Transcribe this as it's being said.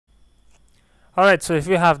Alright, so if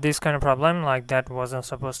you have this kind of problem, like that wasn't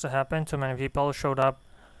supposed to happen, too many people showed up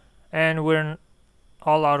and we're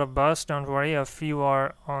all out of bus, don't worry, a few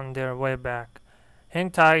are on their way back. Hang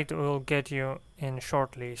tight, we'll get you in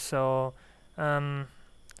shortly. So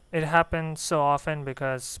it happens so often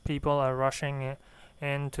because people are rushing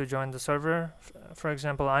in to join the server. For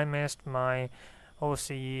example, I missed my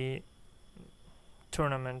OCE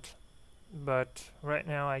tournament, but right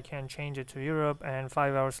now I can change it to Europe, and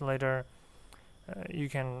 5 hours later you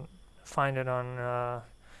can find it on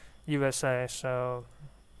USA, so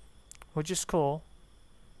which is cool,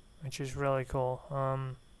 which is really cool.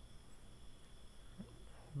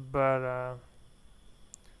 But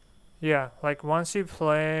yeah, like once you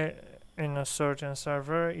play in a certain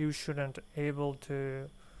server, you shouldn't able to,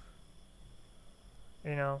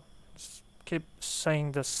 you know, keep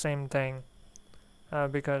saying the same thing,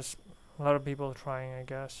 because a lot of people are trying, I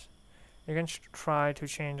guess. You can try to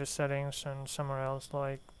change the settings and somewhere else,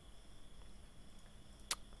 like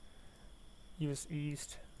use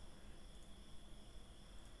East,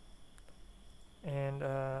 and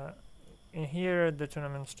in here the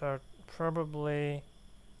tournament start probably,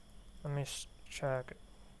 let me check,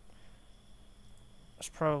 it's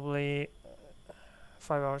probably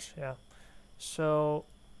 5 hours, yeah. So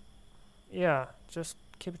yeah, just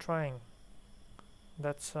keep trying.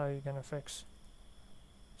 That's how you're gonna fix.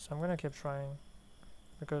 So I'm gonna keep trying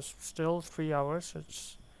because still 3 hours,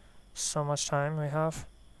 it's so much time we have.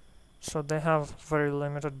 So they have very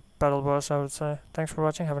limited battle bus, I would say. Thanks for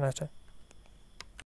watching, have a nice day.